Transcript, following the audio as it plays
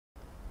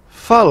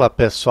Fala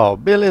pessoal,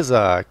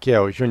 beleza? Aqui é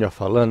o Júnior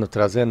falando,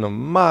 trazendo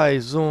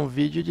mais um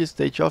vídeo de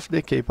State of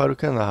Decay para o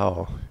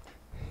canal.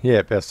 E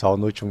aí pessoal,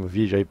 no último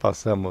vídeo aí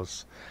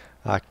passamos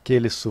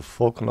aquele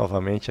sufoco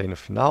novamente aí no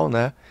final,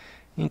 né?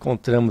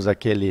 Encontramos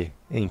aquele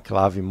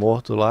enclave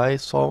morto lá e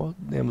só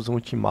demos um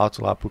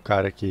ultimato lá pro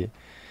cara que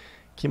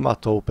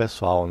matou o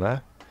pessoal,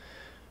 né?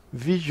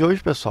 Vídeo de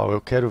hoje pessoal,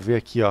 eu quero ver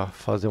aqui ó,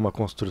 fazer uma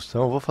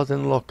construção, eu vou fazer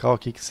no local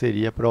aqui que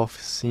seria para a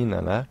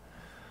oficina, né?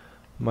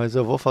 Mas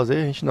eu vou fazer,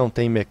 a gente não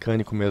tem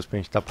mecânico mesmo para a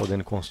gente estar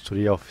podendo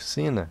construir a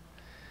oficina.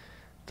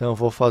 Então eu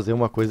vou fazer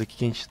uma coisa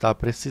que a gente está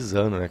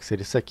precisando, né? Que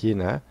seria isso aqui,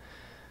 né?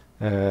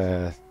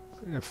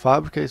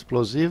 Fábrica de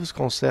explosivos,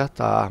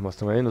 conserta armas.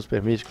 Também nos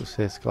permite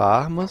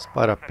reciclar armas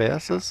para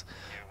peças,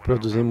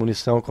 produzir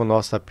munição com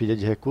nossa pilha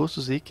de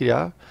recursos e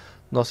criar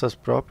nossas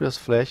próprias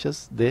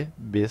flechas de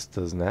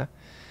bestas, né?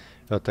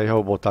 Eu até já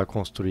vou botar a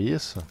construir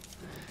isso.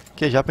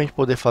 Que é já para a gente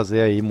poder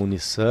fazer aí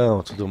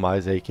munição, tudo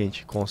mais aí que a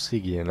gente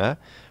conseguir, né?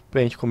 Pra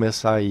gente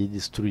começar aí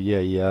destruir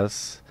aí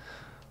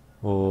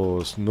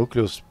os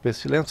núcleos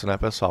pestilentos, né,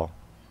 pessoal?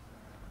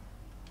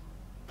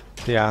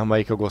 Tem a arma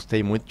aí que eu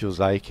gostei muito de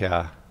usar aí, que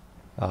é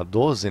a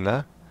 12,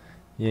 né?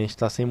 E a gente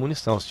tá sem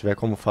munição. Se tiver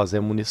como fazer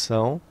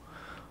munição,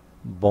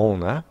 bom,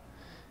 né?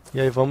 E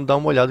aí vamos dar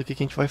uma olhada no que a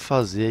gente vai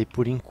fazer aí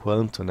por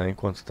enquanto, né?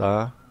 Enquanto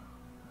tá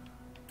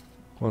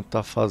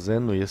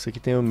fazendo isso.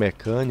 Aqui tem um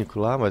mecânico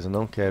lá, mas eu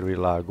não quero ir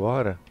lá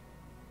agora.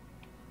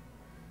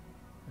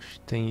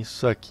 Tem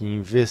isso aqui,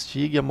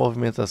 investigue a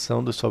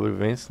movimentação dos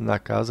sobreviventes na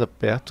casa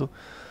perto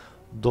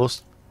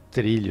dos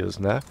trilhos,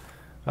 né?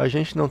 A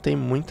gente não tem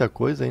muita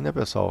coisa aí, né,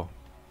 pessoal?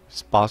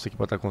 Espaço aqui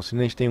para estar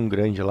construindo, a gente tem um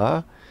grande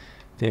lá,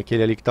 tem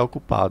aquele ali que está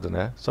ocupado,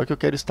 né? Só que eu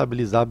quero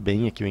estabilizar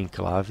bem aqui o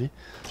enclave,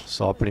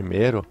 só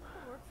primeiro,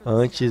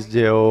 antes de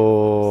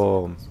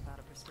eu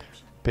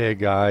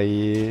pegar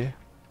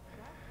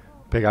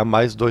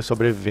mais dois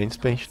sobreviventes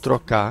para a gente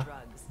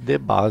trocar de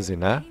base,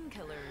 né?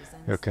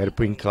 Eu quero ir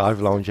pro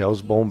enclave lá onde é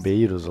os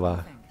bombeiros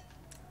lá.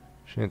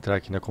 Deixa eu entrar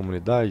aqui na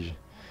comunidade.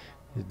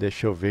 E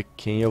deixa eu ver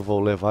quem eu vou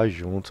levar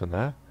junto,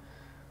 né?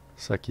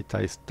 Isso aqui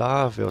tá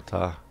estável,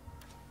 tá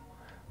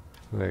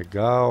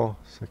legal.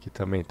 Isso aqui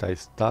também tá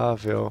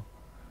estável.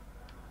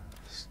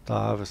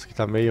 Estável. Isso aqui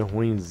tá meio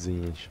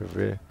ruinzinho, deixa eu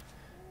ver.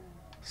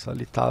 Isso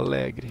ali tá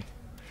alegre.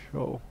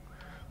 Show.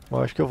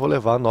 Eu acho que eu vou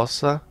levar a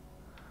nossa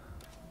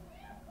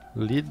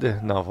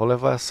líder. Não, vou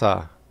levar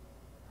essa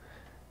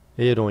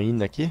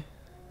heroína aqui.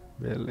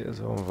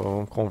 Beleza,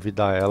 vamos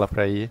convidar ela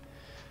para ir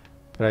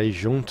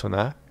junto,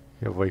 né?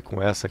 Eu vou ir com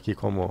essa aqui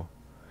como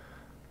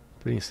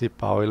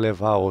principal e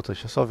levar a outra.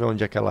 Deixa eu só ver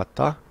onde é que ela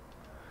tá.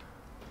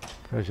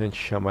 A gente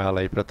chama ela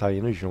aí para estar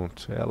indo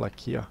junto. Ela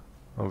aqui, ó.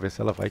 Vamos ver se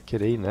ela vai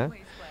querer ir, né?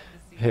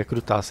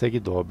 Recrutar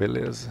seguidor,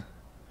 beleza.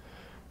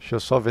 Deixa eu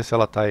só ver se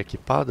ela tá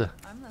equipada.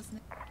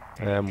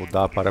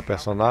 Mudar para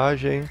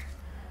personagem.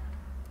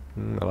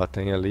 Ela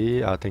tem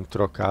ali, tem que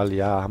trocar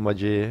ali a arma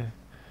de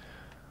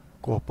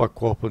corpo a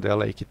corpo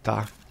dela aí que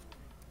tá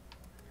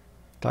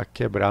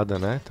quebrada,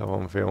 né? Então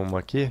vamos ver uma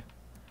aqui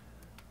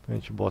pra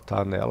gente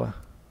botar nela.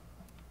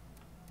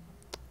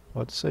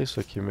 Pode ser isso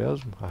aqui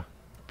mesmo.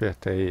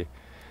 Apertei.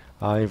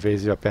 Em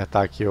vez de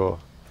apertar aqui o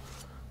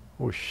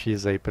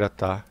X aí pra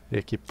tá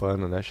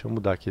equipando, né? Deixa eu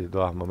mudar aqui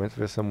do armamento,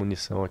 ver essa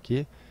munição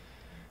aqui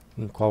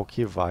em qual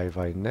que vai.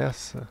 Vai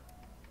nessa.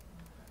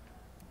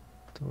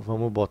 Então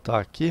vamos botar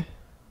aqui.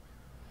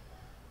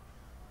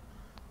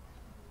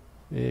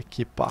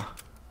 Equipar.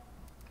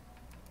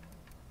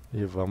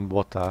 E vamos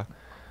botar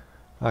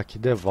aqui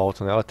de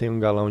volta, né? Ela tem um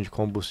galão de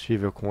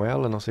combustível com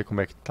ela. Não sei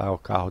como é que tá o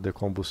carro de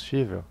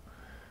combustível.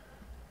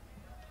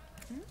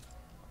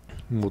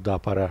 Mudar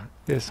para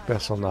esse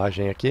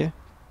personagem aqui.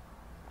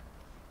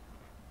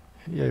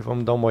 E aí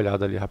vamos dar uma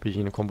olhada ali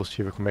rapidinho no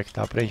combustível, como é que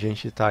tá, pra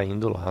gente estar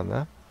indo lá,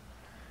 né?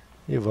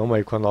 E vamos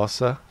aí com a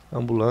nossa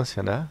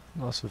ambulância, né?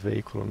 Nosso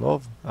veículo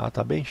novo.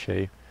 Tá bem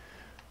cheio.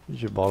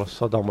 De bola,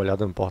 só dar uma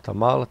olhada no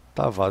porta-mala.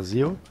 Tá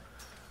vazio.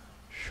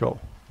 Show.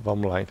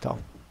 Vamos lá então.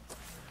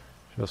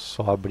 Deixa eu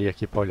só abrir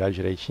aqui para olhar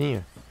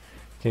direitinho.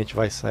 Que a gente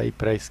vai sair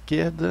para a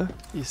esquerda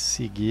e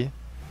seguir.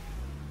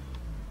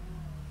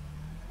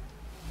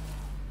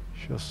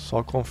 Deixa eu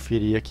só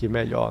conferir aqui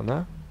melhor,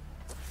 né?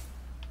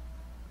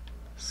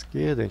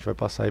 Esquerda, a gente vai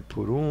passar aí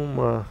por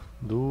uma,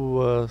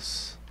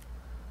 duas.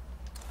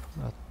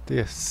 A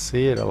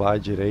terceira lá à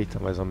direita,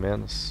 mais ou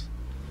menos.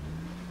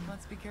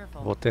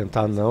 Vou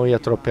tentar não ir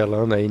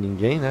atropelando aí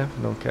ninguém, né?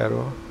 Não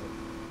quero.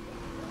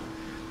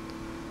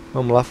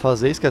 Vamos lá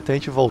fazer isso que até a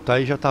gente voltar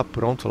e já tá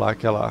pronto lá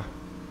aquela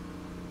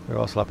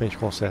negócio lá pra gente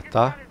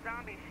consertar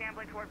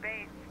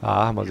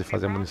armas e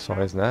fazer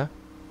munições, né?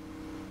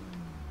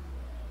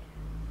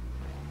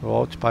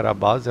 Volte para a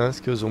base antes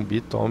que os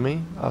zumbis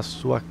tomem a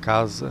sua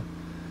casa.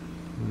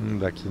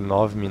 Daqui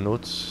 9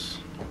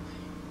 minutos.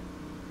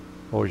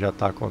 Ou já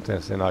tá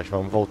acontecendo? Acho que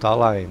vamos voltar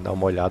lá, hein? Dar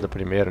uma olhada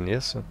primeiro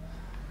nisso.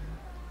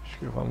 Acho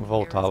que vamos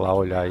voltar lá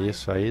olhar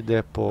isso aí,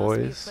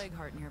 depois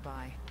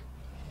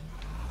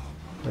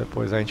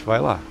a gente vai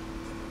lá.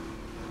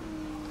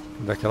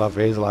 Daquela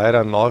vez lá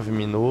era 9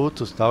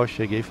 minutos, tal, eu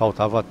cheguei,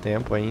 faltava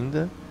tempo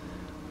ainda.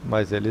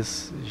 Mas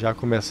eles já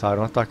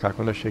começaram a atacar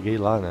quando eu cheguei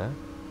lá, né?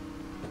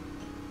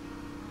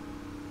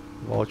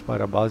 Volte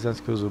para a base antes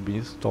que os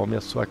zumbis tomem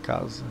a sua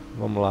casa.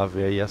 Vamos lá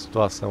ver aí a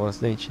situação antes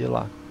da gente ir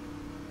lá.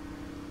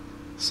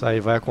 Isso aí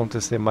vai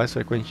acontecer mais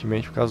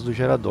frequentemente por causa do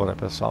gerador, né,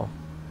 pessoal?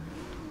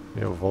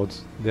 Eu vou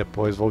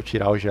depois vou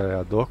tirar o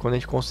gerador quando a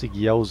gente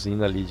conseguir a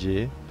usina ali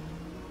de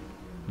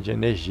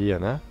energia,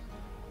 né?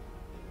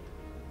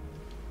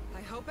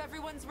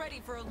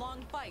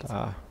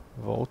 Tá,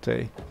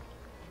 voltei.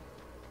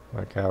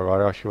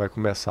 Agora eu acho que vai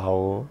começar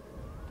o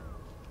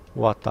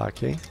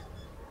ataque, hein?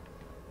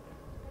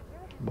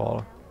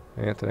 Bola.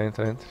 Entra,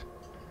 entra, entra.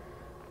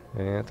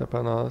 Entra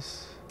pra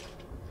nós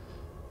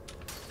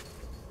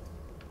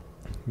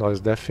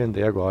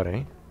defender agora,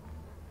 hein?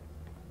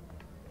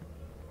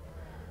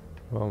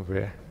 Vamos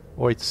ver.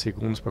 8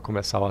 segundos para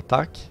começar o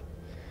ataque.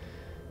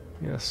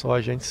 E é só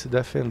a gente se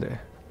defender.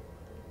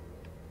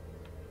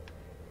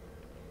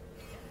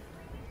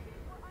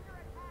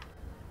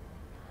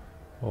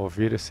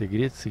 Ouvir esse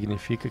grito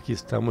significa que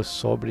estamos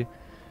sobre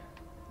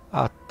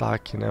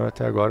ataque, né?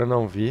 Até agora eu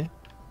não vi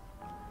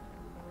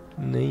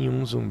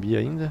nenhum zumbi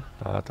ainda.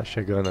 Ah, tá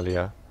chegando ali,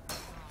 ó.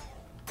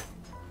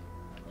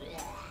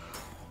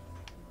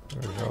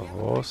 Eu já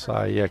vou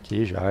sair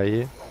aqui já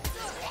e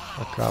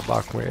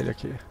acabar com ele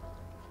aqui.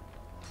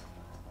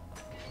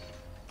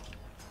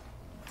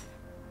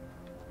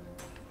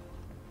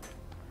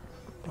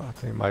 Ah,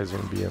 tem mais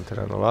zumbi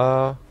entrando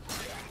lá.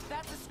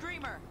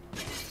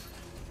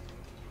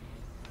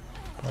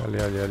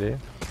 Ali.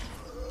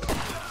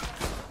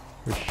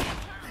 Ixi.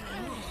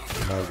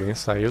 Alguém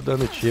saiu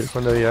dando tiro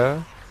quando eu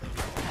ia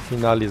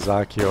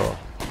finalizar aqui, ó.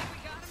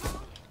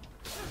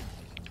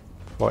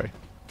 Foi.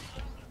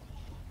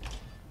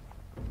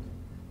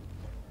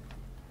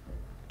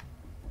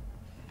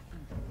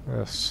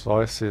 É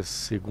só esses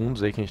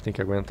segundos aí que a gente tem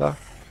que aguentar.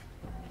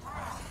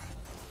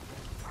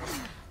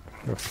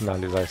 Vou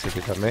finalizar esse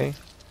aqui também.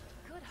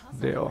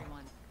 Deu.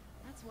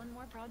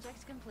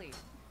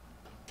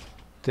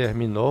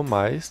 Terminou,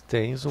 mas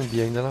tem zumbi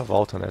ainda na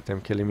volta, né?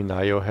 Temos que eliminar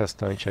aí o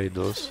restante aí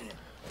dos...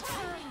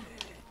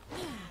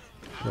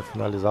 Deixa eu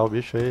finalizar o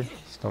bicho aí.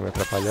 Estão me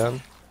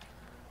atrapalhando.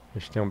 A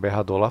gente tem um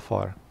berrador lá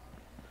fora.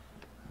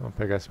 Vamos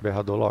pegar esse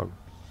berrador logo.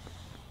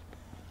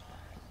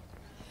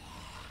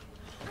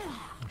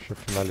 Deixa eu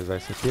finalizar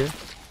isso aqui.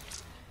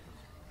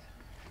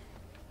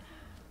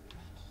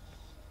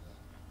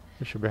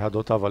 Ixi, o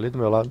berrador tava ali do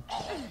meu lado.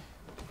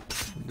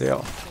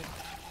 Deu.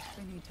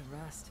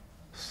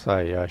 Isso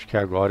aí, acho que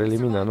agora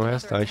eliminando o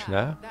restante,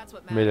 né?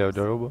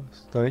 Melhorou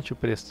bastante o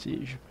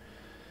prestígio.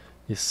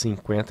 E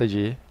 50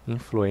 de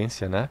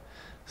influência, né?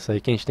 Isso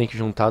aí que a gente tem que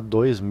juntar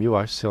 2.000,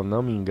 acho, se eu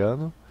não me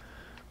engano,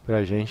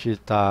 pra gente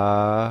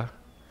tá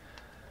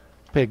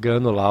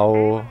pegando lá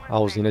a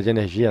usina de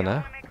energia,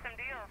 né?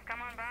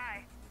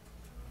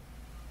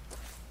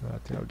 Ah,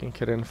 tem alguém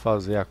querendo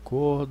fazer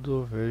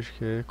acordo, vejo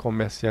que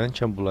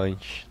comerciante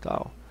ambulante,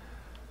 tal.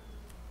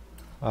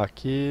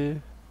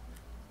 Aqui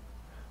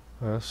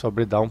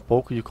sobre dar um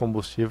pouco de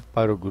combustível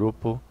para o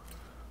grupo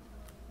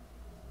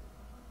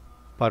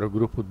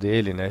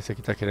dele, né? Esse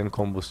aqui tá querendo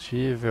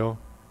combustível.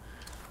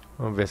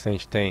 Vamos ver se a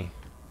gente tem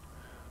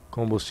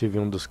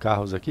combustível em um dos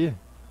carros aqui.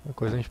 Uma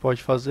coisa a gente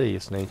pode fazer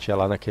isso, né? A gente ia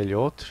lá naquele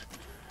outro.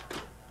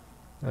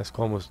 Mas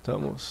como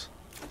estamos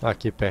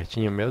aqui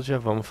pertinho mesmo, já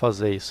vamos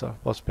fazer isso, ó.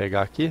 Posso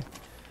pegar aqui?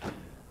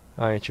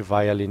 A gente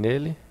vai ali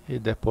nele e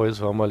depois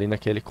vamos ali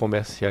naquele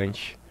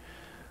comerciante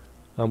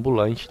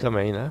ambulante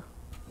também, né?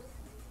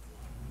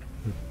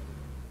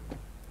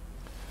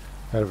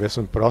 Quero ver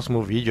se no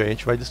próximo vídeo a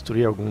gente vai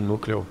destruir algum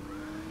núcleo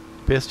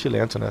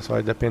pestilento, né? Só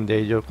vai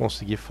depender de eu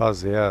conseguir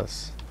fazer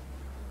as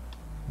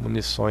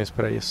munições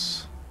para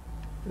isso.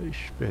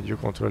 Ixi, perdi o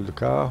controle do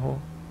carro.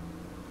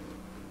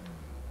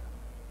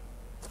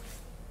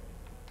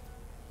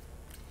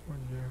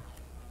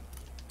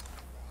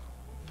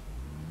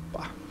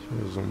 Pá,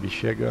 o zumbi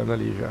chegando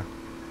ali já.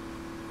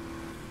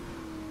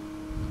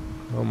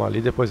 Vamos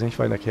ali, depois a gente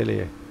vai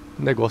naquele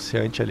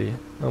negociante ali,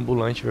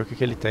 ambulante, ver o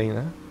que ele tem,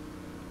 né?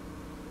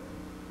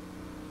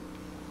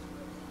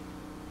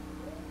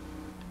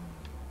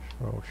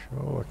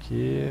 Show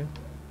aqui.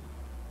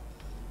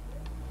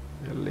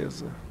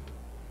 Beleza.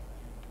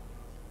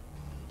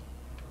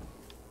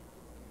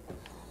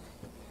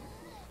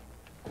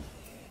 A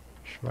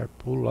gente vai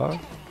pular.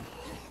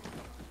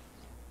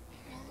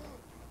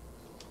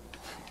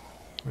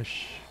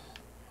 Ixi.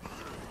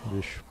 O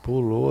bicho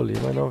pulou ali,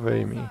 mas não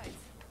veio em mim.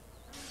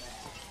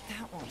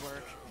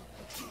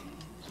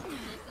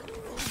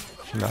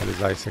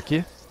 Finalizar esse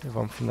aqui. E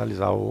vamos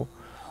finalizar o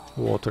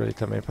outro ali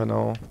também pra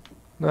não...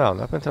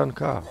 Não é pra entrar no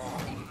carro.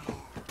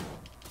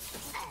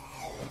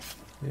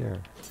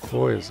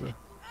 Coisa.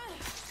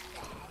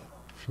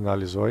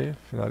 Finalizou aí?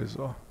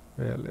 Finalizou.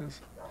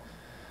 Beleza.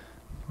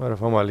 Agora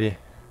vamos ali.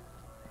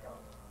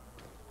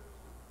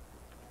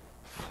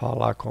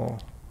 Falar com o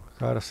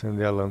cara,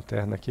 acender a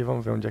lanterna aqui.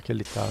 Vamos ver onde é que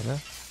ele tá,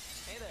 né?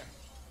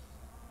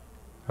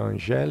 A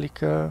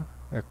Angélica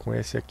é com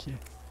esse aqui.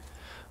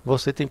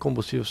 Você tem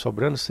combustível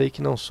sobrando? Sei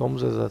que não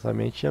somos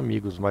exatamente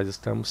amigos, mas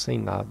estamos sem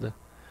nada.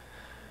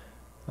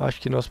 Acho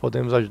que nós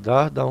podemos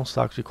ajudar. Dar um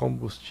saco de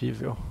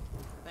combustível.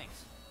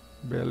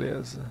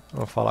 Beleza.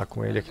 Vamos falar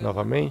com ele aqui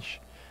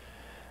novamente.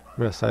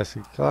 Conversar esse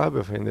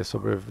enclave, vender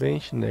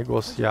sobrevivente,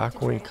 negociar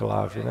com o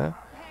enclave, né?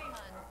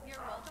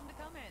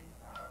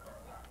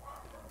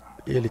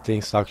 Ele tem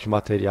saco de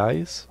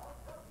materiais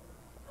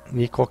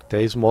e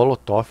coquetéis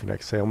Molotov, né?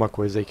 Que isso aí é uma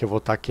coisa aí que eu vou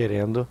estar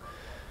querendo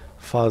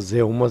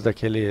fazer umas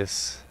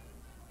daqueles...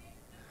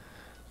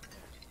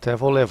 Até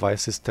vou levar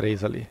esses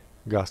 3 ali.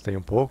 Gastei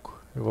um pouco,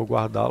 eu vou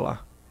guardar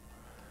lá.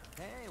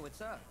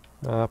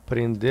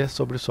 Aprender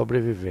sobre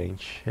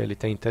sobrevivente. Ele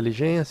tem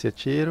inteligência,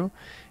 tiro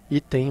e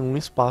tem um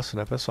espaço,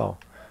 né, pessoal?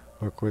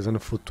 Uma coisa no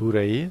futuro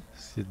aí,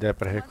 se der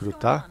pra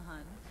recrutar,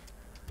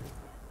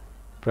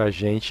 pra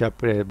gente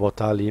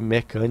botar ali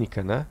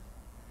mecânica, né?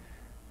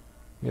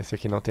 Esse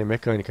aqui não tem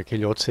mecânica.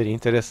 Aquele outro seria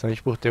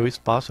interessante por ter o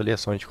espaço ali. É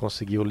só a gente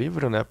conseguir o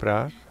livro, né,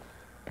 pra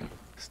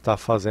estar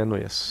fazendo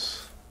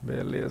isso.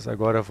 Beleza,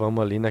 agora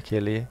vamos ali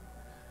naquele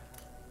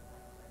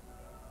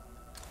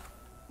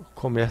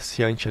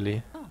comerciante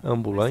ali,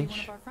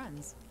 ambulante.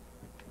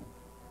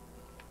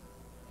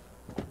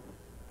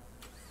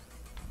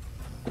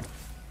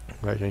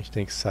 A gente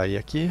tem que sair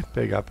aqui,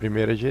 pegar a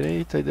primeira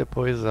direita e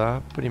depois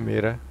a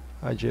primeira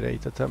à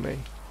direita também.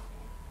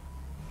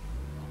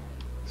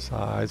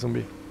 Sai,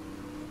 zumbi.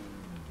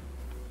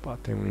 Opa,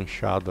 tem um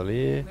inchado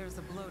ali.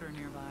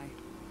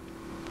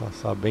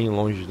 Passar bem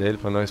longe dele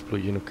para não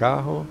explodir no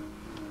carro.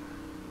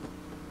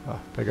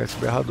 Pegar esse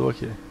berrador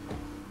aqui.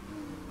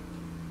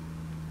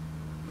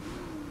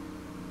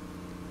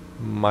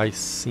 Mais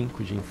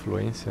 5 de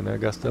influência, né?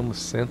 Gastamos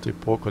 100 e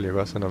pouco ali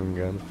agora, se eu não me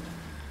engano.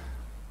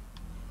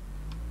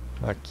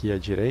 Aqui à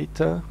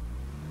direita.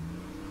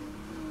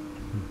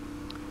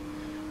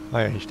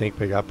 Aí a gente tem que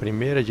pegar a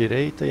primeira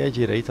direita e a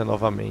direita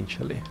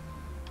novamente ali.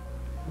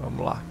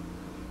 Vamos lá.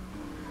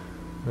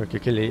 Ver o que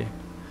aquele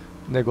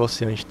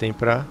negociante tem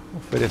pra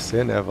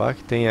oferecer, né? Vá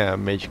que tenha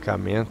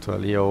medicamento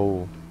ali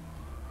ou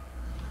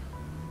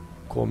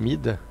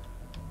comida.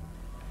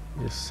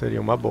 Isso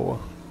seria uma boa.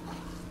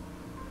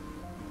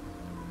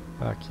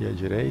 Aqui à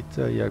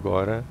direita e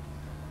agora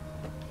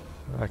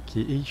aqui.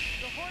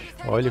 Ixi,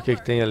 olha o que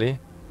tem ali.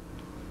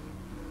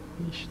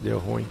 Ixi, deu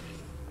ruim.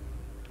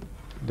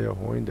 Deu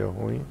ruim, deu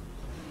ruim.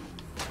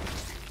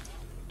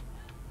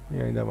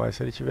 E ainda mais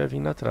se ele estiver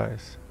vindo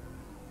atrás.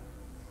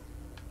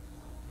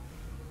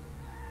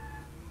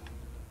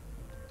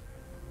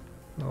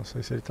 Não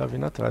sei se ele está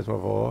vindo atrás, mas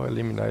vou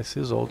eliminar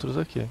esses outros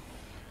aqui.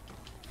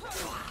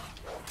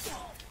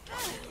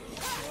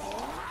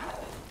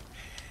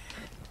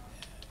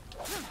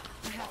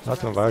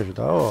 Tu não vai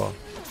ajudar, ó.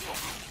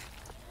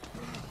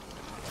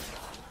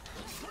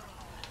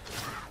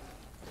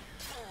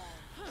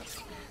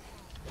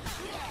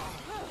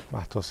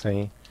 Mas tô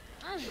sem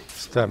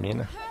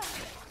estamina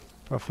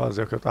pra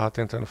fazer o que eu tava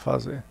tentando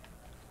fazer.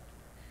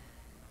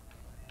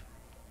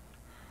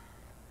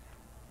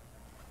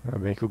 Ainda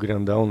bem que o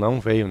grandão não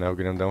veio, né? O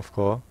grandão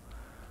ficou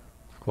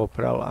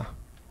pra lá.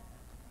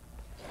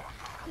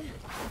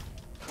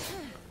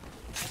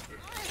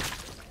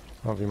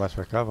 Vamos vir mais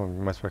pra cá, vamos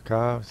vir mais pra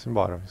cá. Vamos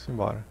embora, vamos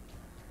embora.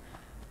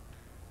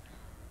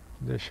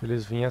 Deixa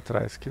eles virem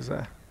atrás se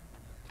quiser.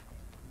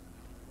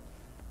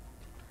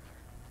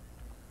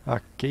 A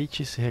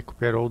Kate se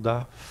recuperou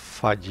da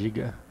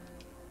fadiga.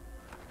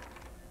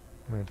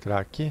 Vamos entrar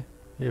aqui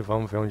e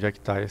vamos ver onde é que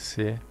tá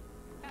esse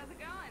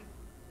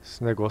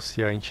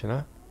negociante,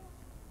 né?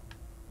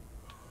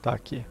 Tá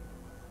aqui.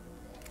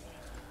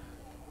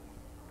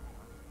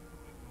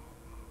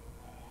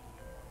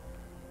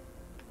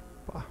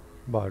 Opa,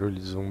 barulho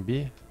de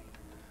zumbi.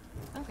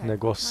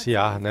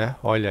 Negociar, né?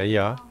 Olha aí,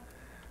 ó.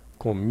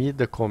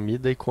 Comida,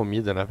 comida e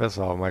comida, né,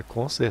 pessoal? Mas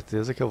com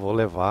certeza que eu vou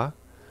levar.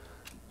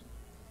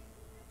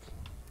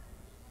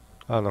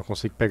 Não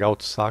consigo pegar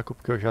outro saco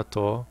porque eu já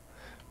tô...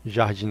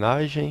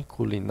 Jardinagem,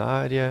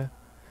 culinária,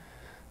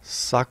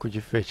 saco de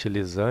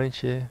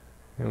fertilizante,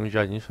 um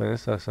jardim de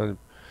fermentação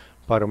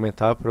para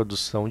aumentar a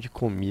produção de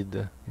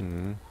comida.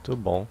 Muito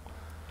bom.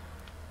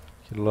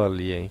 Aquilo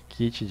ali, hein?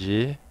 Kit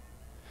de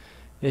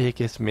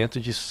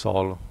enriquecimento de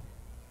solo.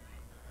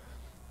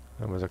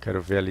 Mas eu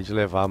quero ver ali de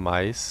levar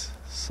mais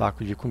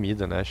saco de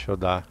comida, né? Deixa eu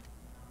dar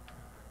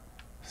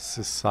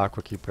esse saco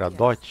aqui para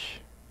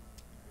Dot.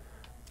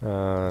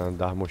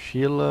 Dar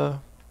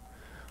mochila.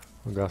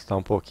 Vou gastar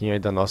um pouquinho aí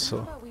da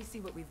nosso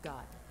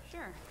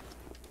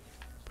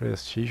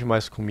prestígio,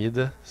 mas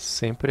comida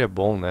sempre é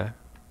bom, né?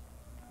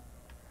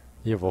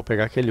 E eu vou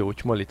pegar aquele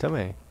último ali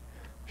também.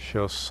 Deixa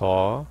eu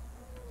só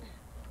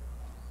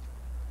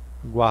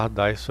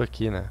guardar isso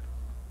aqui, né?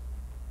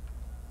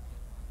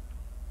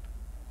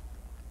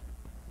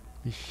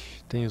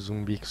 Ixi, tem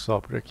zumbi que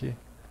sopra aqui.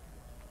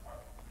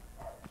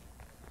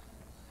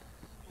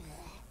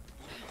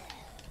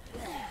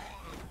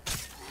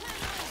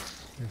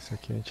 Esse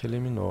aqui a gente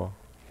eliminou.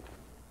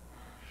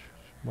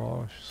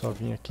 Bom, deixa eu só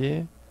vir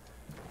aqui.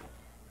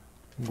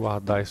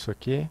 Guardar isso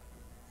aqui.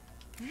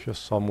 Deixa eu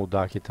só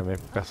mudar aqui também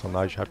pro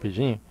personagem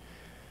rapidinho.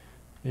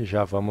 E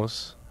já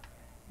vamos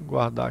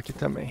guardar aqui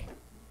também.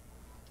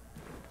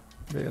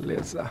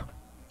 Beleza.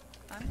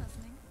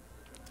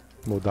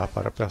 mudar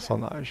para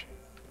personagem.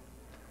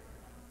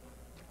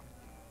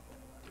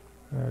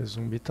 Os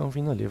zumbis estão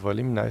vindo ali, vou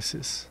eliminar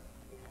esses.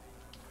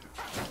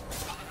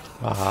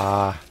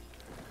 Ah,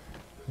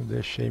 eu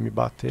deixei me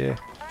bater.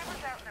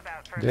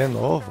 De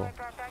novo.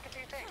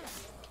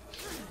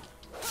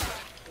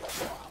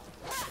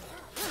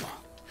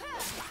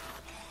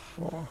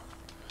 Oh.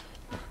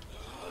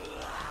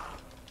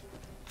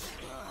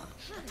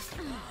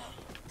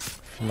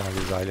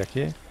 Finalizar ele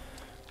aqui.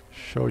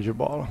 Show de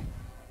bola.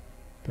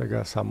 Pegar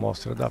essa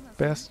amostra da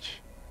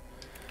peste.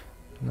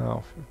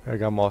 Não,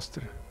 pega a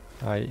amostra.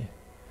 Aí.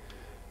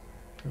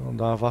 Vamos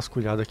dar uma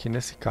vasculhada aqui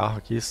nesse carro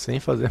aqui, sem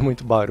fazer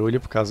muito barulho,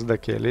 por causa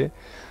daquele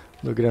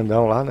do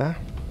grandão lá, né?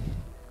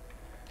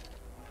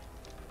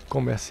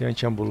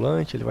 Comerciante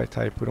ambulante, ele vai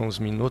estar aí por uns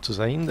minutos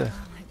ainda.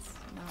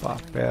 Pá,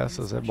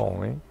 peças é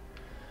bom, hein?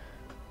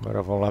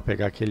 Agora vamos lá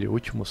pegar aquele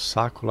último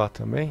saco lá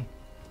também.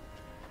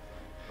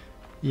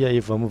 E aí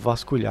vamos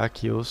vasculhar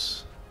aqui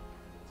os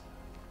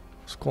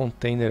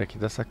containers aqui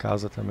dessa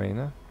casa também,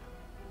 né?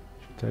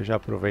 Deixa eu já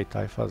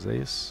aproveitar e fazer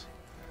isso.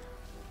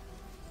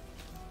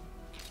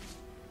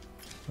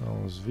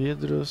 Então, os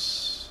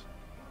vidros.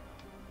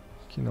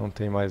 Aqui não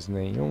tem mais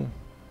nenhum.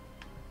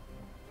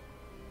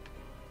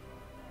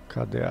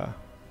 Cadê a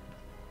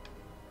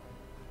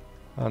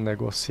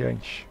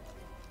negociante?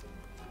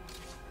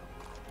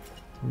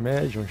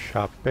 Médium,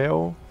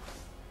 chapéu.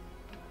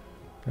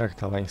 Será que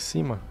tá lá em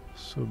cima?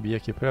 Subir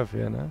aqui pra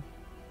ver, né?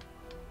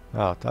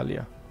 Ah, tá ali,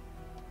 ó.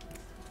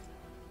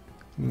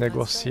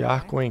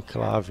 Negociar com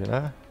enclave,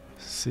 né?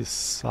 Esse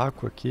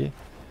saco aqui.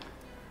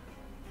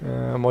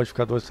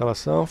 Modificador de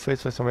instalação, feito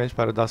especialmente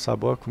para dar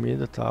sabor à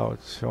comida, tal.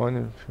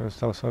 Adicione a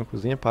instalação em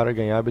cozinha para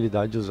ganhar a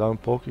habilidade de usar um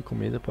pouco de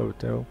comida para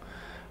obter um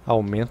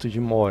aumento de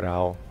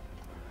moral.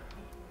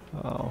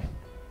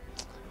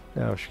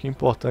 Acho que é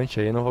importante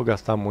aí, não vou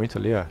gastar muito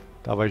ali, ó.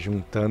 Tava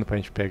juntando pra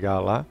gente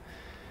pegar lá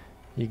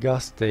e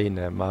gastei,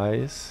 né?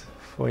 Mas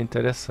foi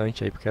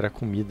interessante aí porque era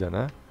comida,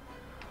 né?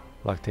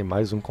 Lá que tem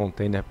mais um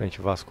container pra gente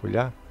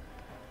vasculhar.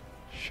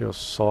 Deixa eu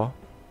só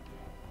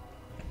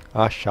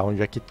achar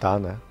onde é que tá,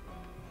 né?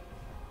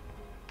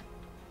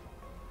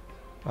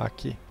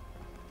 Aqui.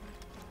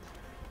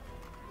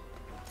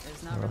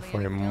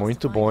 Foi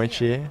muito bom a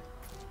gente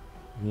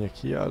vir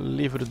aqui, ó,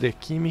 livro de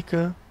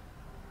química.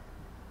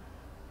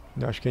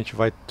 Eu acho que a gente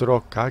vai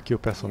trocar aqui o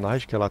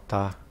personagem, que ela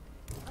tá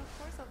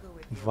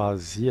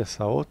vazia,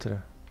 essa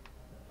outra.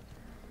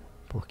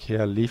 Porque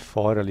ali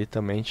fora ali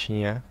também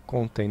tinha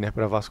container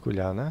para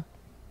vasculhar, né?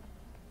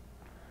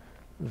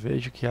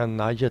 Vejo que a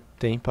Nádia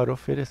tem para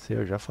oferecer.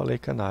 Eu já falei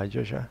com a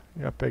Nádia, já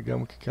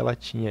pegamos o que ela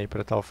tinha aí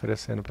para estar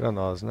oferecendo para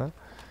nós, né?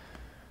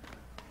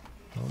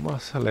 Vamos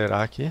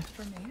acelerar aqui.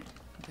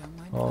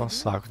 Ó,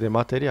 saco de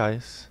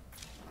materiais.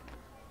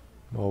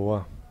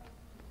 Boa.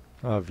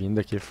 A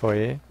vinda aqui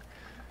foi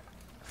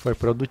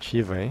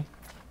produtiva, hein?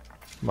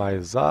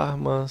 Mais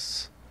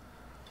armas.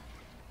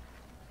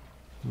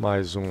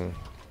 Mais um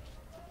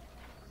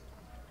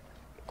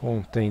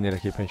container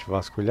aqui pra gente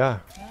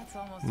vasculhar.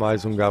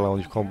 Mais um galão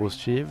de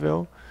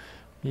combustível.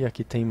 E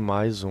aqui tem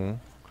mais um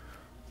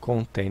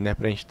container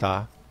pra gente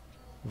estar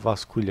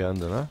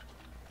vasculhando, né?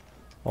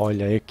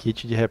 Olha aí,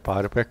 kit de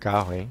reparo para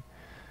carro, hein?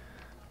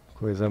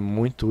 Coisa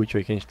muito útil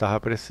aí que a gente tava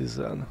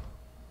precisando.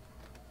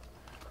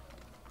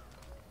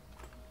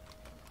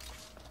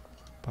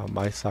 Para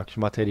mais saco de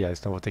materiais.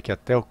 Então vou ter que ir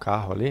até o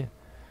carro ali.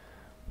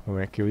 Como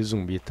é que os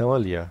zumbis estão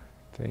ali, ó.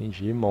 Tem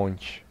de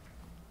monte.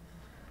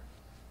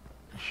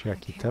 Deixa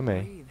aqui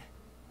também.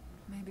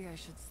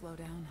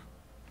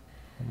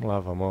 Vamos lá,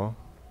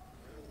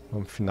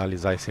 vamos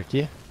finalizar esse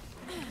aqui.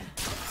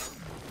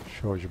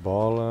 Show de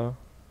bola.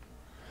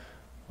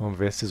 Vamos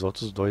ver esses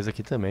outros dois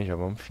aqui também. Já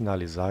vamos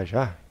finalizar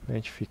já. Pra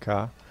gente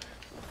ficar.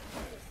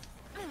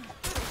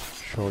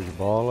 Show de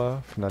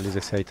bola. Finaliza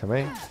esse aí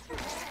também.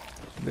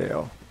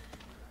 Deu.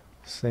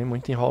 Sem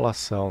muita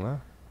enrolação, né?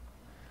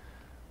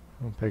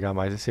 Vamos pegar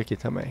mais esse aqui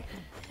também.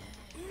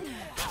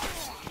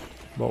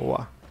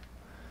 Boa.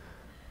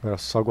 Agora é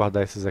só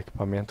guardar esses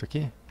equipamentos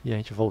aqui. E a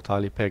gente voltar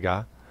ali e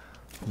pegar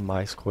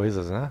mais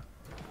coisas, né?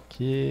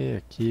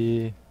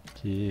 Aqui.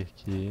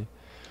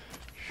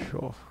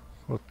 Show.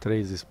 Ficou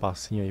 3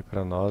 espacinhos aí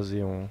pra nós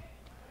e um...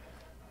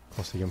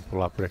 Conseguimos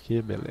pular por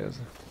aqui,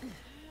 beleza.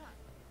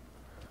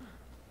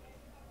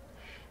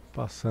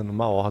 Passando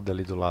uma horda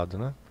ali do lado,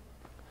 né?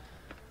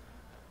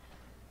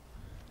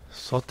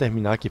 Só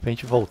terminar aqui pra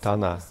gente voltar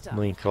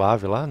no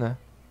enclave lá, né?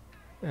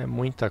 É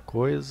muita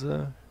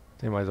coisa.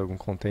 Tem mais algum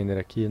container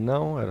aqui?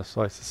 Não, era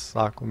só esse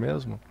saco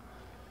mesmo.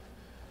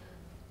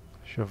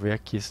 Deixa eu ver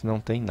aqui se não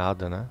tem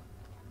nada, né?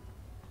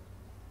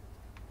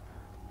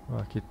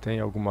 Aqui tem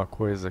alguma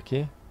coisa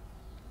aqui.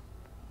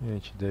 E a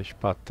gente deixa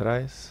pra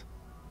trás.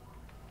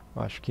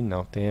 Acho que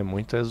não, tem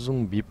muito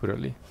zumbi por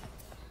ali.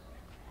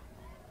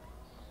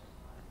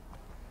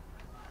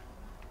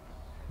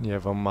 E aí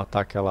vamos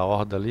matar aquela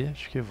horda ali?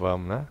 Acho que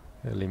vamos, né?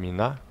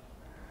 Eliminar.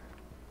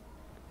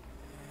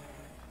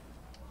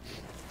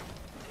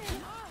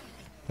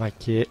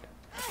 Aqui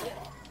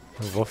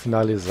eu vou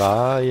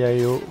finalizar e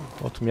aí o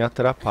outro me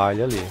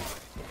atrapalha ali.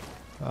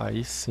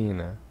 Aí sim,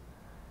 né?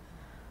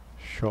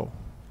 Show.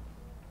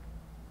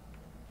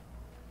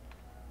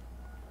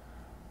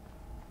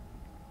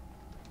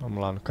 Vamos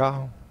lá no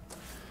carro.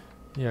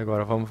 E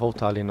agora vamos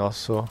voltar ali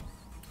nosso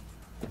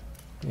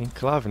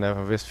enclave, né?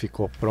 Vamos ver se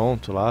ficou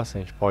pronto lá, se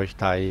a gente pode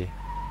estar aí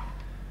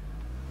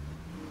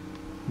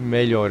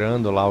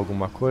melhorando lá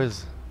alguma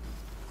coisa.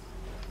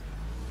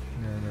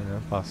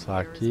 Passar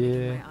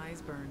aqui.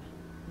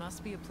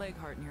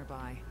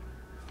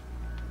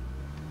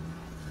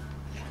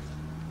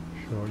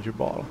 Show de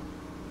bola.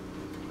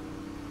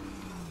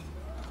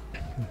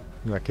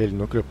 Naquele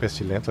núcleo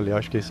pestilento ali, eu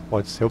acho que esse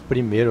pode ser o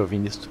primeiro a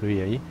vir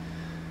destruir aí.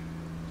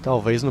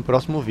 Talvez no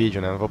próximo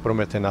vídeo, né? Não vou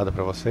prometer nada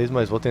pra vocês,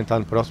 mas vou tentar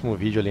no próximo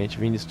vídeo ali a gente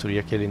vir destruir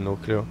aquele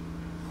núcleo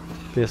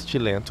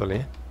pestilento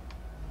ali.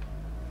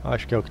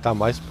 Acho que é o que tá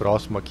mais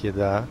próximo aqui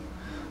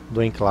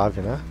do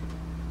enclave, né?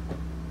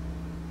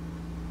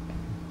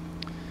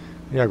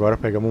 E agora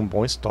pegamos um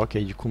bom estoque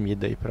aí de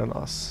comida aí pra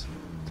nós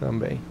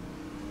também.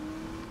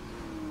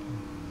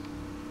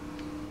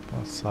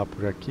 Passar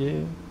por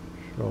aqui.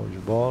 Show de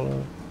bola.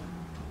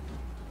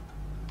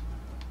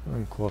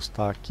 Vou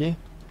encostar aqui.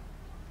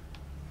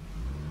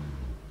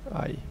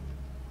 Aí.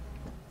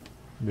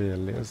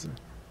 Beleza.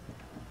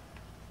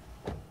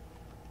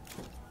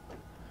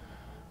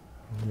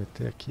 Vou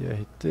meter aqui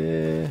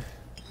RT.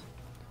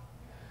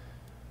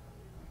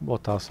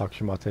 Botar o saco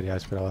de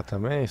materiais pra lá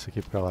também. Isso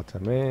aqui pra lá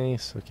também.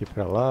 Isso aqui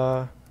pra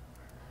lá.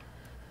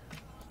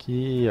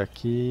 Aqui,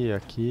 aqui,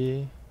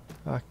 aqui.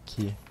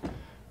 Aqui.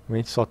 A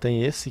gente só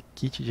tem esse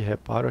kit de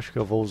reparo. Acho que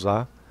eu vou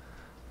usar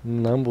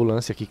na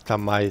ambulância aqui que tá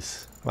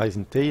mais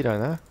inteira,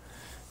 né?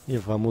 E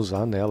vamos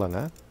usar nela,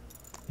 né?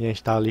 E a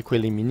gente tá ali com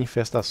elimina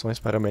infestações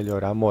para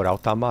melhorar a moral.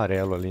 Tá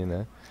amarelo ali,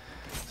 né?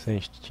 Isso a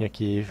gente tinha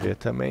que ir ver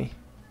também.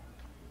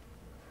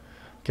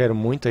 Quero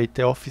muito aí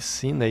ter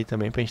oficina aí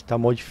também pra gente tá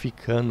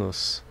modificando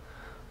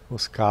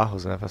os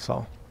carros, né,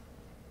 pessoal?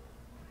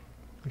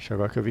 Puxa,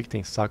 agora que eu vi que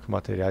tem saco de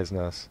materiais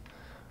nas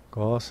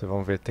costas,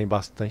 vamos ver, tem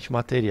bastante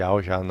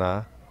material já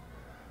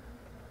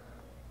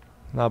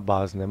na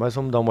base, né? Mas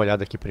vamos dar uma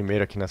olhada aqui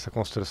primeiro aqui nessa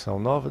construção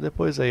nova,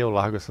 depois aí eu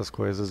largo essas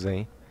coisas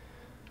em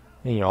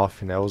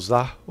off, né?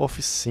 Usar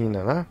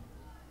oficina, né?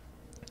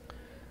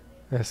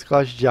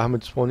 Reciclagem de arma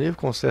disponível,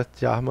 conserto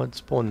de arma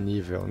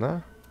disponível,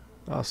 né?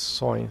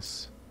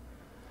 Ações.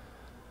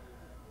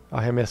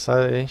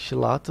 Arremessar enche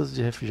latas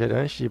de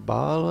refrigerante de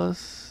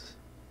balas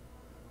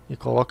e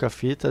coloca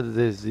fita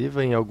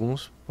adesiva em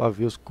alguns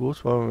pavios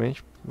curtos,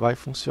 provavelmente vai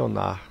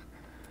funcionar.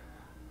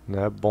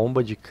 Né?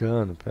 Bomba de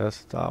cano,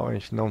 peça e tal, a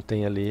gente não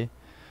tem ali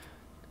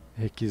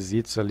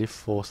requisitos ali,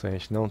 força, a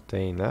gente não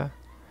tem, né?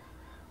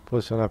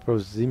 Posicionar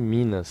produzir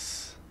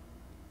minas,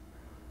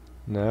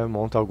 né?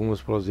 Monta alguns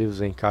explosivos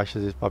em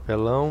caixas de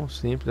papelão,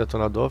 simples,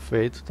 detonador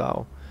feito,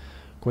 tal.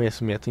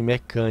 Conhecimento em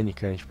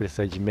mecânica, a gente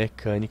precisa de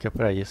mecânica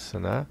para isso,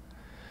 né?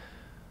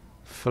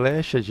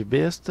 Flecha de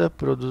besta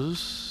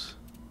produz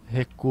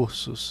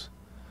recursos.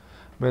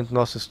 Aumenta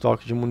nosso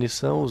estoque de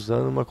munição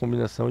usando uma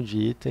combinação de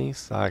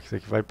itens. Ah, isso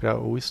aqui vai para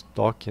o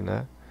estoque,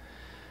 né?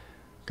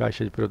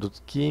 Caixa de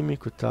produto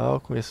químico e tal,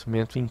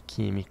 conhecimento em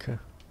química.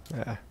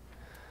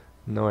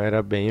 Não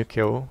era bem o que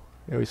eu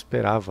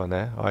esperava,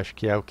 né? Eu acho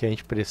que é o que a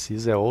gente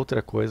precisa, é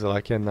outra coisa lá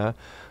que é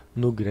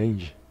no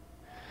grande.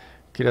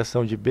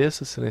 Criação de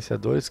bestas,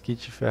 silenciadores,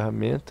 kit de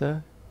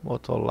ferramenta,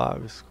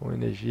 motolaves com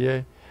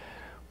energia,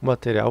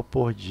 material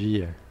por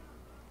dia.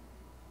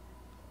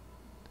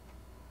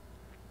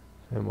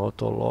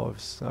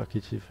 Motoloves,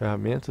 kit de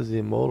ferramentas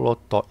e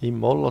molotovs.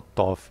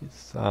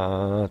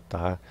 Ah,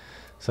 tá.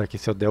 Isso aqui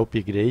se eu der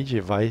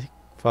upgrade vai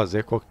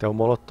fazer coquetel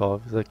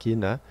molotovs aqui,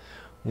 né?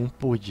 Um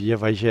por dia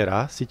vai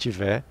gerar se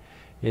tiver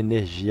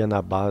energia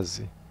na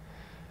base.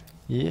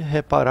 E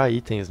reparar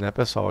itens, né,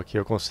 pessoal? Aqui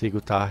eu consigo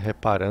estar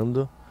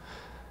reparando.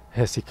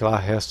 Reciclar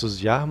restos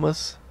de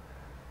armas.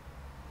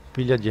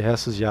 Pilha de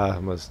restos de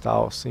armas,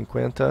 tal,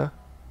 50.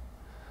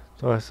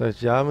 Então, restos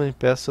de armas e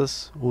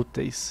peças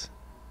úteis.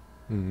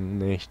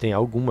 A gente tem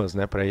algumas,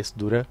 né? Para isso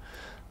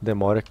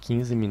demora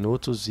 15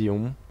 minutos e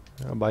um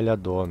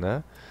trabalhador,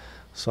 né?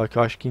 Só que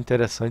eu acho que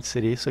interessante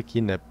seria isso aqui,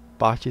 né?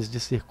 Partes de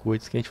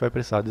circuitos que a gente vai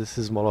precisar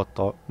desses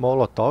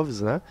molotovs,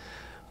 né?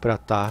 Para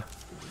tá.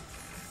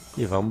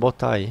 E vamos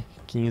botar aí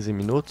 15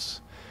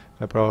 minutos.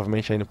 Mas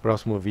provavelmente aí no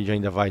próximo vídeo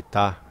ainda vai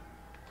estar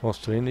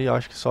construindo, e eu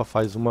acho que só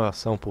faz uma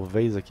ação por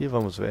vez aqui,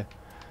 vamos ver.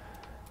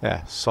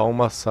 Só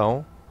uma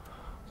ação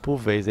por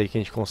vez aí que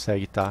a gente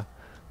consegue estar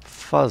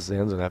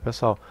fazendo, né,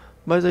 pessoal?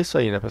 Mas é isso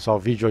aí, né, pessoal?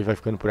 O vídeo hoje vai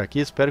ficando por aqui.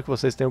 Espero que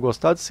vocês tenham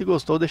gostado. Se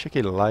gostou, deixa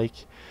aquele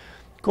like.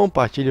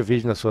 Compartilhe o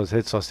vídeo nas suas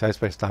redes sociais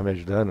para estar me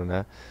ajudando,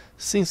 né?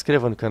 Se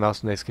inscreva no canal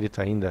se não é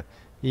inscrito ainda.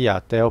 E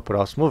até o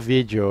próximo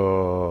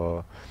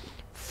vídeo.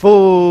 Fui!